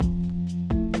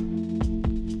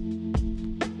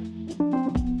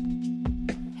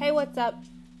Hey, what's up?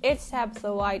 It's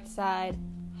Tabitha Whiteside.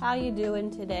 How you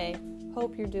doing today?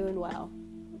 Hope you're doing well.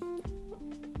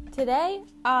 Today,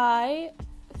 I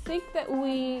think that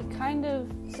we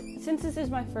since this is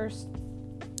my first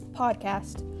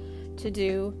podcast to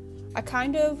do, I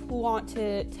kind of want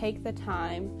to take the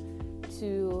time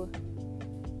to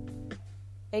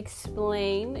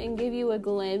explain and give you a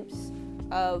glimpse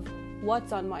of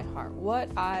what's on my heart, what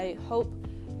I hope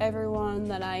everyone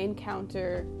that I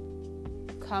encounter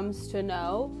comes to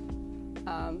know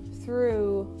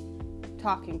through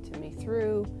talking to me,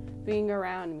 through being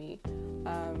around me.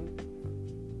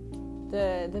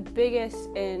 The biggest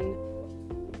and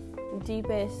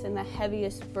deepest and the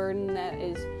heaviest burden that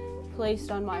is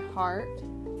placed on my heart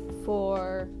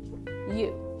for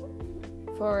you,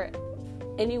 for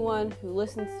anyone who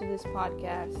listens to this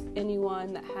podcast,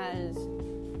 anyone that has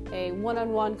a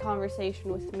one-on-one conversation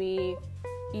with me,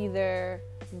 either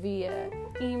via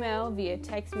email, via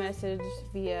text message,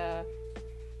 via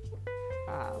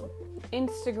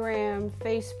Instagram,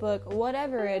 Facebook,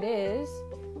 whatever it is,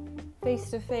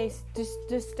 face-to-face,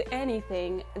 just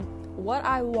anything. What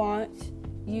I want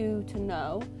you to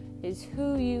know is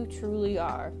who you truly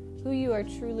are, who you are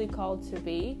truly called to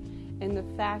be, and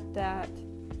the fact that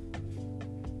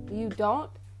you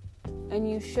don't and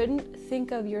you shouldn't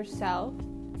think of yourself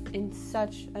in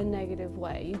such a negative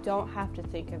way. You don't have to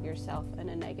think of yourself in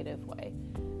a negative way.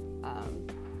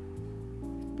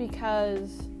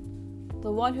 Because the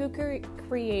one who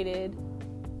created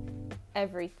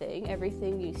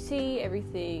everything you see,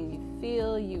 everything you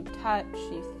feel, you touch,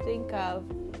 you think of,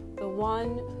 the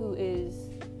one who is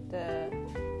the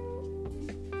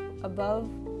above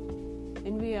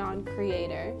and beyond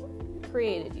creator,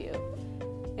 created you.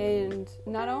 And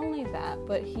not only that,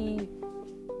 but he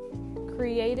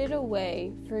created a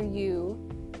way for you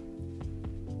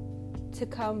to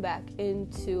come back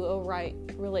into a right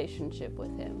relationship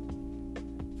with him.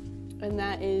 And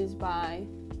that is by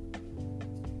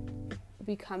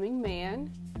becoming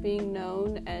man, being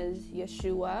known as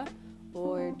Yeshua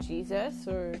or Jesus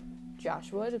or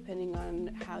Joshua, depending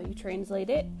on how you translate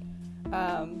it.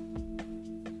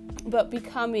 But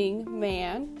becoming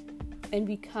man and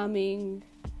becoming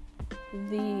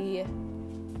the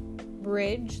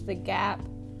bridge, the gap,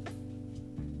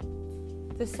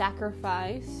 the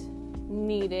sacrifice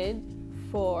needed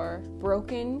for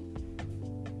broken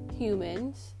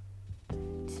humans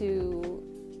to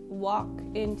walk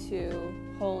into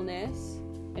wholeness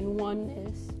and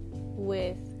oneness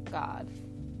with God.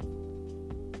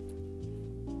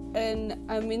 And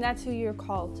I mean, that's who you're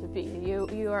called to be.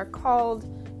 You are called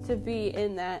to be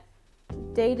in that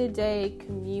day-to-day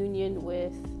communion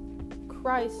with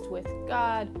Christ, with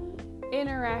God,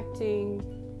 interacting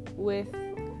with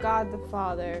God the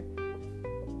Father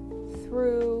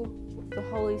through the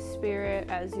Holy Spirit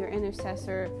as your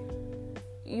intercessor.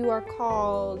 You are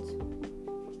called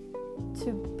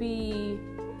to be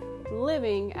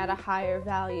living at a higher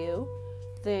value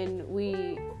than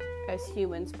we as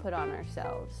humans put on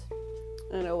ourselves,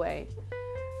 in a way.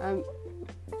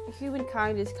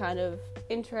 Humankind is kind of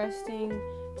interesting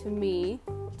to me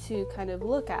to kind of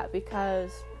look at,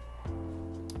 because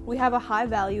we have a high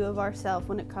value of ourselves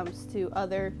when it comes to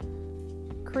other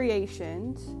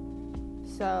creations.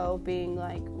 So being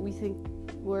like, we think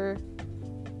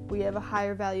we have a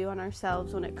higher value on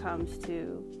ourselves when it comes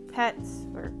to pets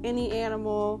or any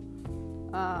animal,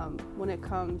 when it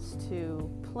comes to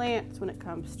plants, when it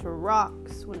comes to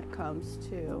rocks, when it comes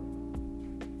to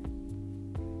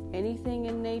anything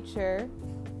in nature.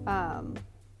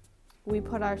 We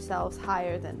put ourselves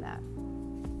higher than that.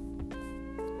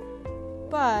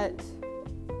 But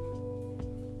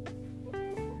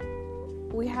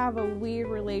we have a weird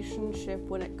relationship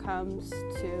when it comes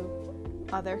to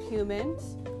other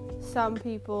humans. Some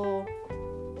people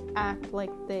act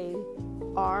like they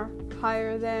are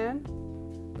higher than,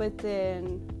 but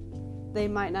then they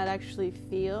might not actually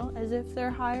feel as if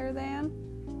they're higher than.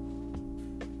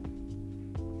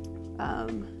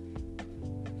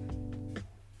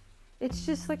 It's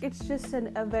just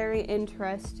a very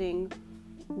interesting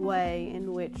way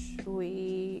in which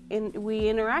we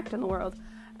interact in the world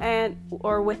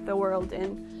or with the world,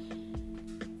 and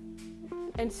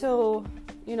so,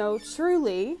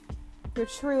 truly your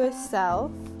truest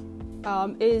self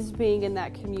is being in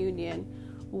that communion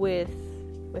with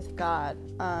God.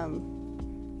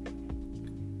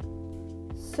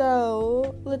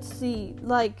 So let's see,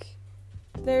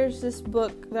 there's this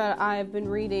book that I've been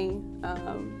reading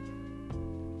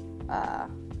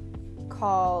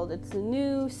called It's the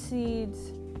New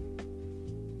Seeds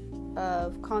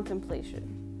of Contemplation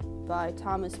by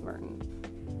Thomas Merton,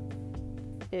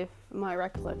 if my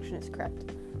recollection is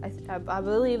correct. I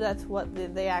believe that's what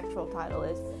the actual title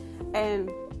is. And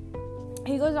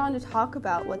he goes on to talk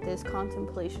about what this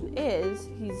contemplation is.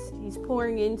 He's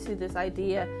pouring into this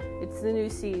idea. It's the New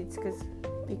Seeds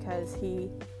because he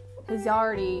has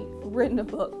already written a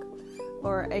book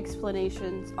or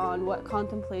explanations on what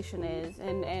contemplation is,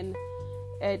 and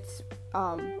it's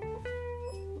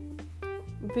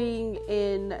being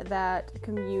in that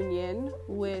communion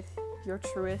with your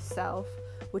truest self,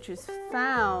 which is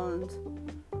found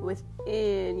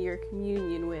within your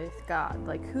communion with God,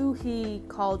 like who He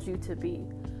called you to be,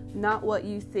 not what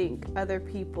you think other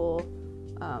people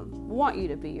want you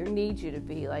to be or need you to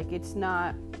be. Like, it's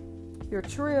not your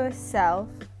truest self.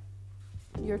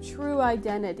 Your true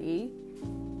identity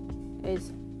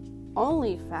is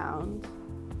only found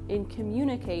in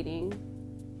communicating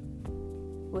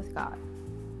with God.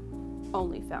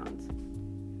 Only found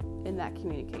in that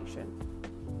communication.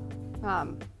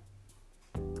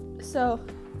 So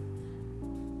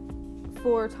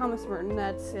for Thomas Merton,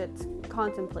 it's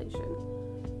contemplation,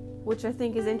 which I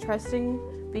think is interesting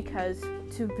because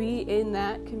to be in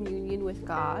that communion with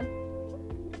God,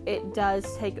 it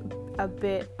does take a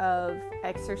bit of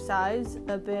exercise,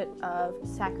 a bit of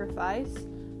sacrifice,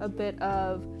 a bit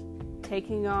of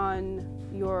taking on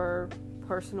your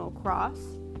personal cross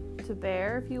to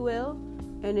bear, if you will.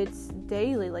 And it's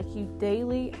daily, like you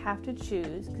daily have to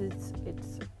choose, because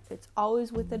it's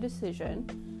always with a decision.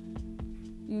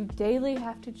 You daily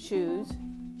have to choose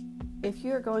if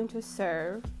you're going to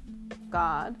serve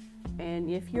God and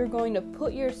if you're going to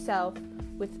put yourself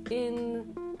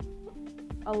within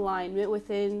alignment,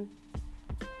 within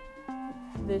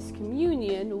this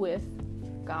communion with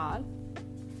God,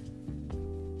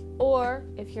 or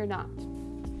if you're not.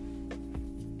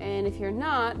 And if you're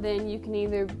not, then you can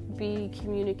either be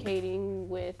communicating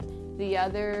with the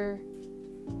other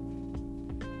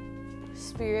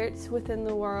spirits within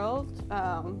the world,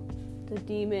 the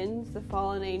demons, the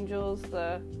fallen angels,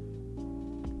 the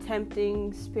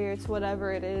tempting spirits,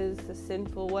 whatever it is, the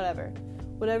sinful,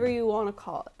 whatever you want to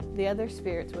call it, the other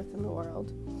spirits within the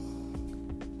world,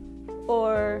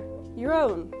 or your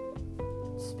own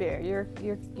spirit, your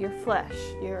flesh,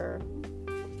 your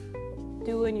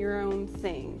doing your own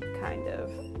thing, kind of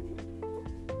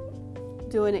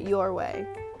doing it your way,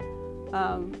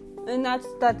 and that's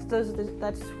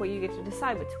what you get to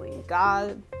decide between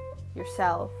God,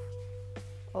 yourself,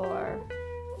 or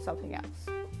something else.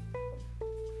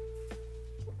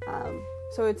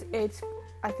 So it's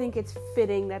I think it's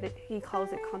fitting that he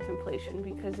calls it contemplation,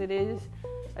 because it is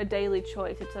a daily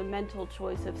choice. It's a mental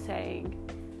choice of saying,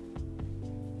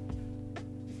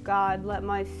 God, let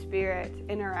my spirit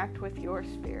interact with your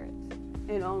spirit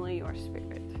and only your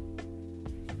spirit.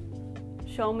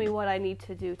 Show me what I need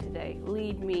to do today.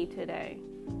 Lead me today.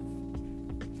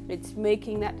 It's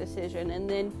making that decision. And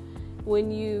then when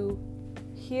you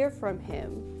hear from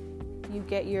him, you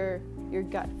get your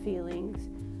gut feelings,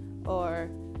 or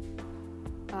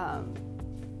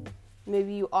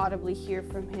maybe you audibly hear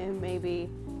from him, maybe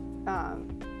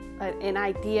an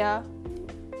idea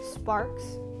sparks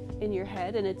in your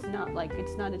head, and it's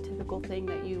not a typical thing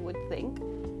that you would think.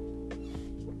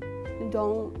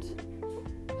 Don't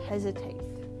hesitate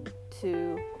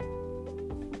to.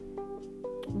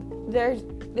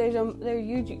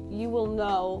 You will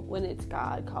know when it's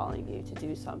God calling you to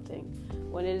do something,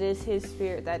 when it is His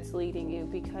Spirit that's leading you,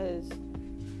 because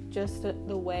just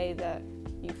the way that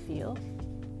you feel,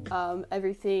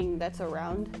 everything that's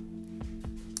around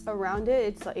it,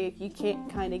 it's like you can't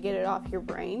kind of get it off your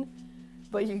brain,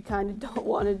 but you kind of don't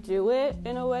want to do it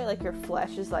in a way. Like your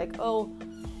flesh is like, oh,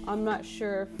 I'm not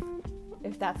sure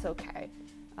if that's okay.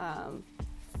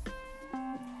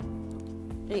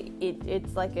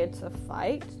 It's like it's a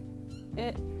fight.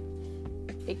 It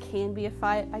can be a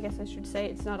fight, I guess I should say.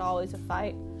 It's not always a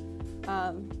fight.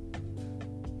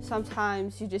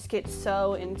 Sometimes you just get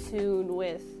so in tune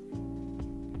with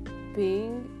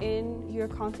being in your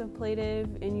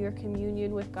contemplative, in your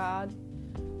communion with God,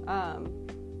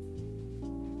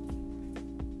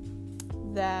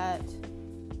 that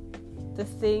the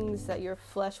things that your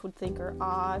flesh would think are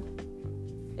odd,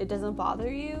 it doesn't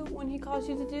bother you when He calls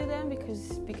you to do them,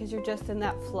 because you're just in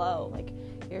that flow. Like,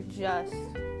 you're just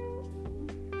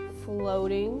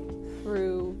floating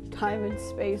through time and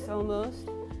space almost,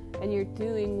 and you're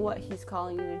doing what He's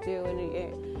calling you to do,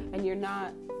 and you're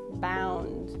not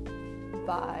bound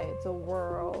by the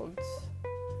world's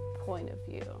point of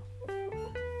view.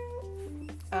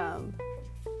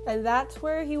 And that's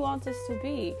where He wants us to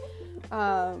be.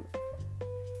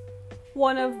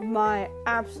 One of my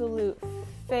absolute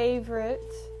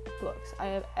favorite books I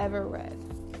have ever read.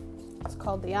 It's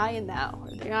called The I and Thou, or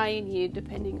The I and You,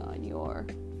 depending on your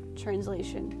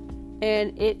translation,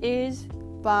 and it is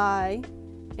by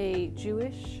a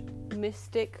Jewish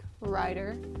mystic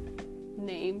writer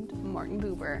named Martin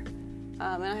Buber.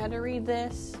 And I had to read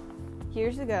this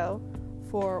years ago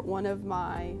for one of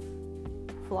my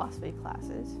philosophy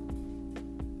classes,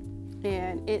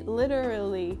 and it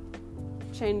literally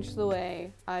changed the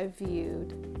way I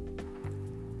viewed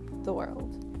the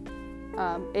world.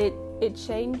 It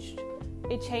changed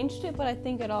it, but I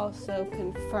think it also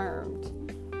confirmed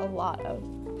a lot of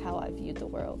how I viewed the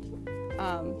world.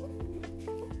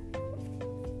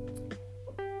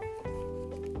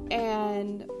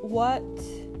 And what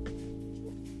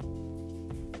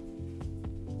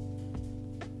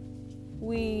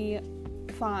we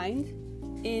find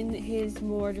in his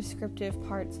more descriptive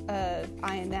parts of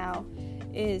I Am Now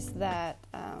is that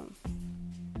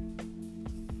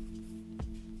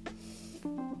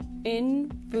in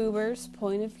Buber's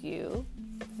point of view,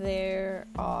 there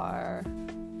are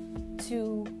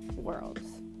two worlds.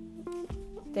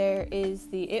 There is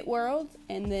the it world,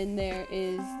 and then there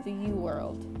is the you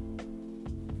world.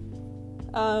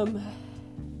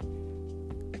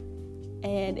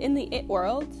 And in the it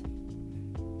world,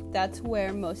 that's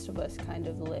where most of us kind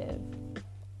of live.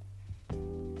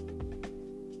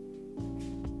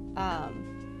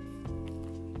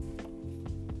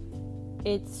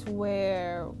 It's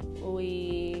where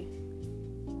we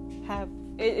have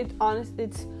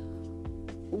it's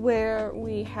where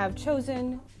we have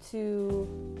chosen to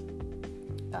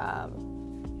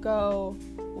go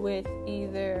with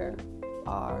either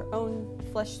our own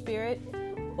flesh spirit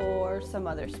or some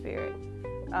other spirit.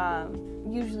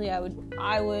 Usually I would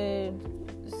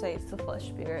say it's the flesh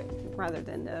spirit rather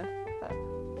than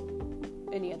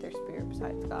any other spirit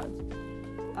besides God's.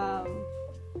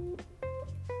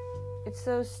 It's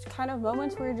those kind of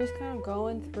moments where you're just kind of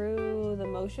going through the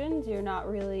motions. You're not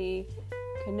really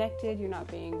connected. You're not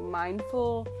being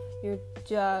mindful. You're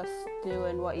just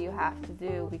doing what you have to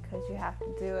do because you have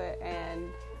to do it, and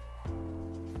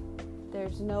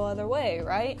there's no other way,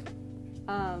 right?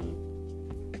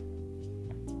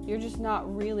 You're just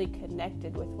not really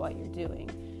connected with what you're doing.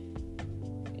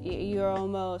 You're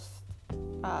almost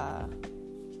are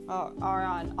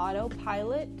on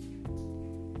autopilot.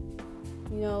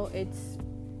 You know, it's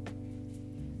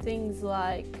things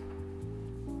like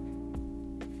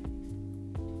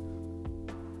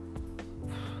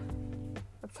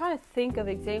I'm trying to think of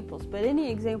examples, but any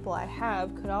example I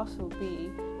have could also be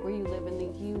where you live in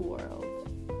the you world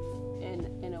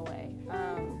in a way.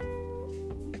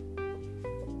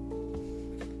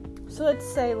 So let's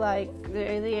say like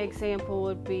the example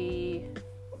would be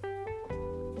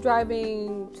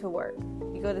driving to work.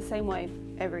 You go the same way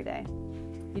every day.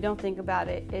 You don't think about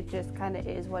it. It just kind of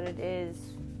is what it is.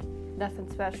 Nothing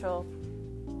special.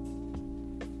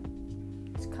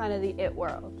 It's kind of the it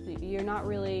world. You're not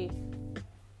really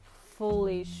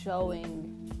fully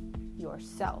showing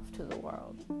yourself to the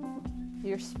world.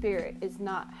 Your spirit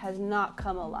has not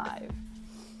come alive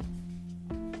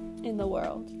in the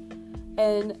world.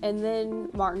 And then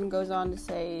Martin goes on to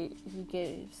say he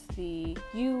gives the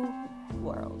you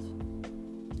world,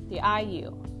 the I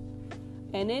you.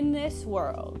 And in this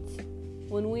world,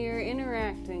 when we are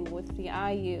interacting with the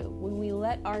I you, when we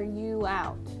let our you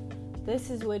out, this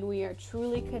is when we are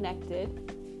truly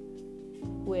connected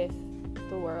with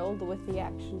the world, with the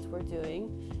actions we're doing.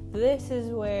 This is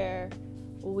where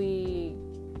we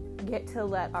get to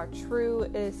let our true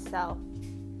self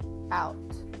out.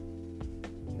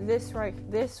 This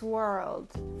world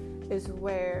is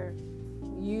where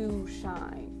you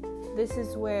shine. This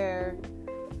is where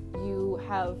you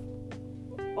have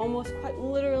almost quite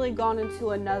literally gone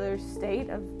into another state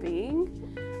of being.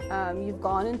 You've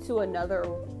gone into another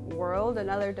world,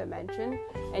 another dimension,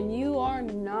 and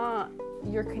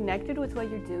you're connected with what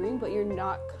you're doing, but you're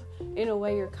not, in a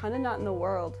way, you're kind of not in the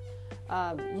world.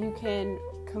 You can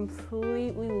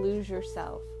completely lose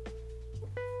yourself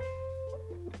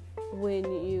when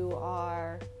you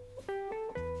are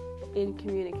in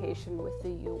communication with the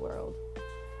you world.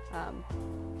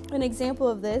 An example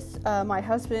of this, my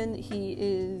husband, he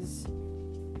is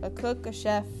a cook, a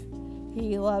chef.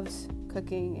 He loves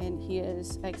cooking and he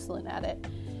is excellent at it.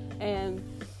 And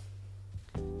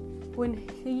when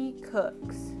he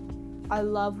cooks, I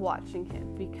love watching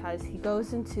him because he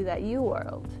goes into that you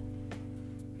world.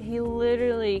 He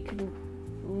literally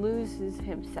loses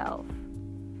himself.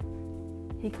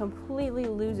 He completely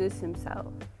loses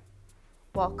himself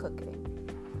while cooking.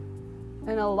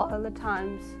 And a lot of the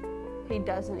times, he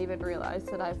doesn't even realize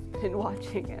that I've been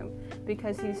watching him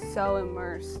because he's so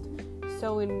immersed,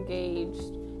 so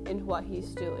engaged in what he's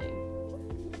doing.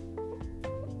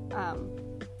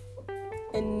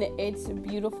 And it's a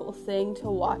beautiful thing to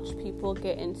watch people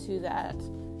get into that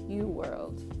you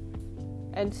world.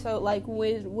 And so, like,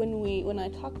 when I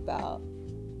talk about,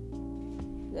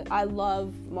 I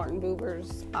love Martin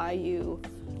Buber's IU,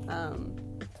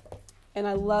 and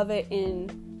I love it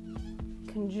in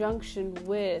conjunction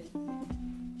with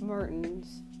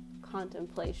Merton's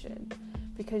contemplation,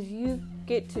 because you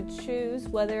get to choose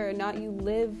whether or not you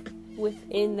live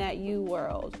within that you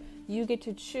world. You get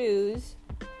to choose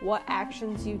what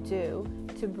actions you do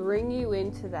to bring you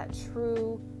into that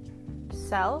true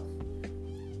self.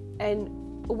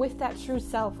 And with that true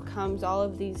self comes all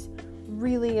of these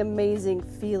really amazing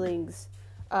feelings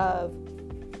of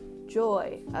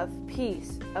joy, of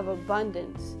peace, of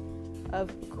abundance,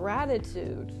 of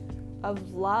gratitude,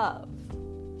 of love.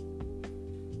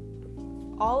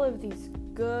 All of these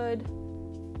good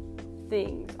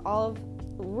things, all of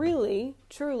really,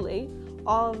 truly,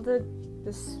 all of the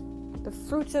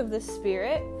fruits of the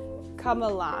Spirit come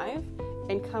alive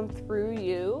and come through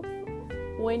you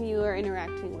when you are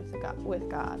interacting with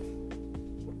God.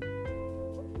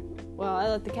 Well, I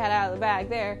let the cat out of the bag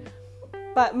there.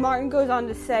 But Martin goes on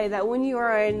to say that when you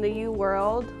are in the you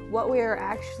world, what we are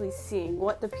actually seeing,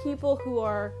 what the people who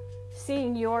are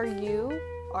seeing your you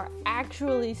are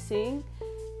actually seeing,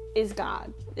 is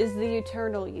God, is the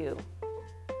eternal you.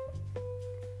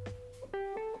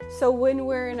 So when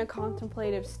we're in a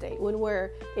contemplative state, when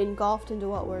we're engulfed into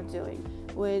what we're doing,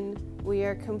 when we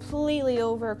are completely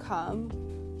overcome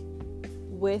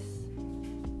with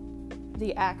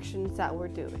the actions that we're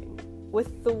doing,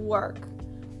 with the work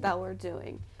that we're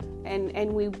doing,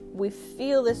 and we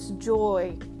feel this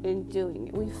joy in doing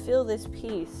it, we feel this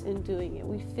peace in doing it,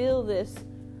 we feel this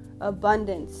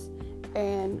abundance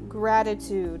and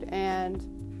gratitude and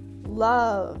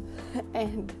love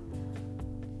and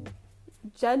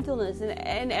gentleness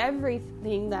and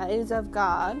everything that is of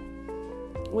God.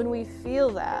 When we feel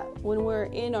that, when we're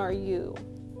in our you,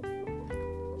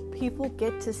 people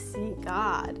get to see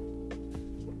God.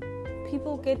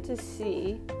 People get to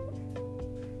see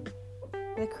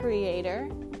the Creator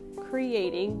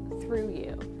creating through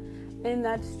you. And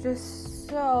that's just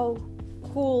so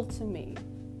cool to me.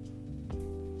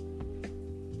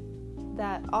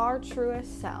 That our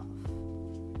truest self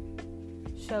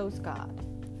shows God.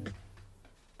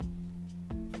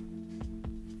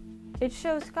 It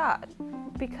shows God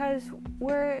because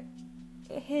we're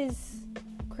His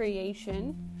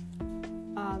creation,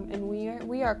 and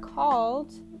we are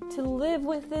called to live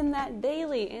within that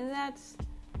daily, and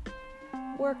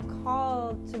we're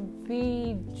called to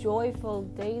be joyful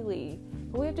daily.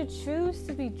 We have to choose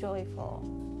to be joyful.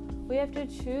 We have to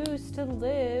choose to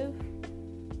live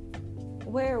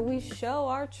where we show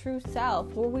our true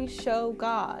self, where we show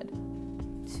God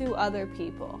to other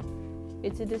people.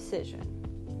 It's a decision.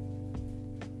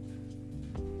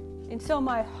 And so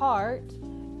my heart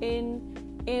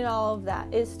in all of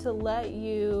that is to let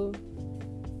you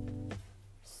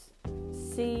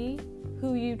see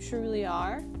who you truly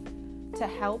are, to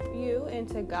help you and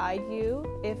to guide you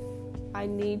if I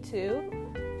need to,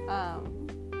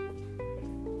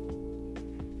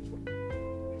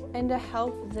 and to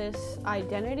help this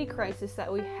identity crisis that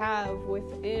we have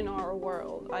within our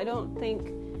world. I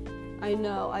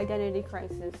know identity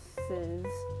crises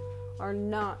are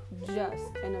not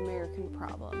just an American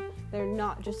problem. They're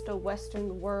not just a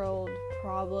Western world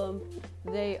problem.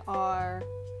 They are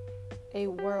a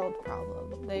world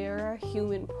problem. They are a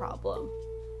human problem.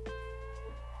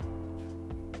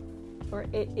 Or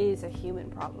it is a human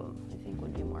problem, I think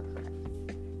would be more correct.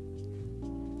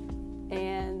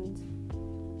 And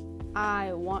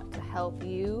I want to help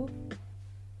you,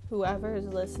 whoever is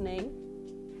listening,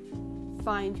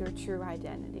 find your true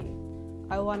identity.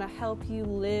 I want to help you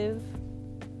live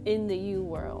in the you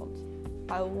world.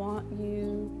 I want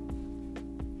you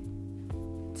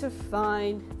to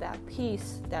find that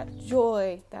peace, that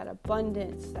joy, that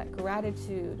abundance, that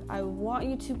gratitude. I want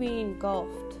you to be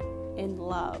engulfed in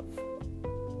love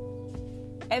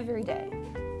every day,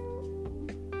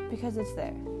 because it's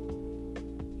there.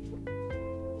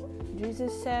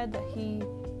 Jesus said that He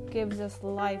gives us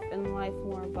life and life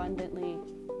more abundantly.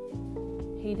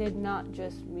 He did not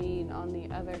just mean on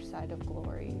the other side of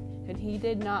glory, and He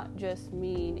did not just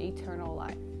mean eternal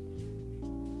life.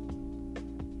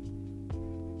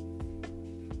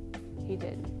 He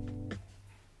didn't.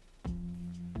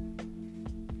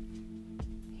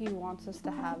 He wants us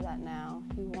to have that now.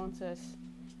 He wants us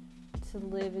to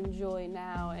live in joy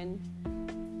now, and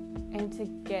to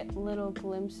get little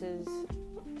glimpses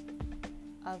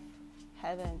of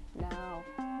heaven now,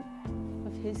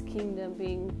 of His kingdom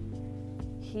being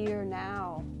here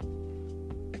now.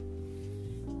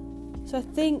 So I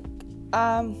think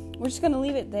we're just going to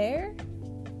leave it there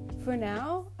for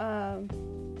now.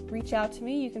 Reach out to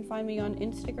me. You can find me on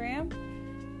Instagram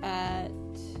at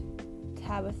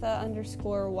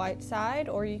Tabitha_Whiteside,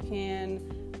 or you can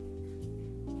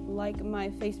like my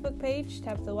Facebook page,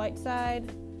 Tabitha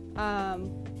Whiteside.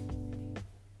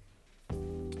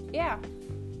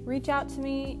 Reach out to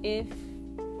me if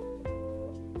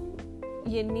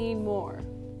you need more,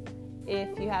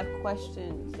 if you have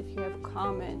questions, if you have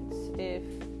comments, if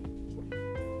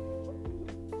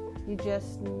you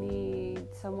just need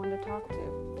someone to talk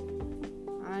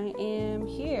to. I am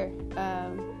here.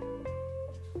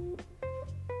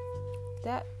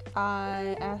 That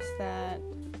I ask that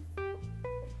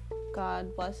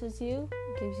God blesses you,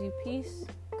 gives you peace,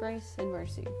 grace, and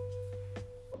mercy.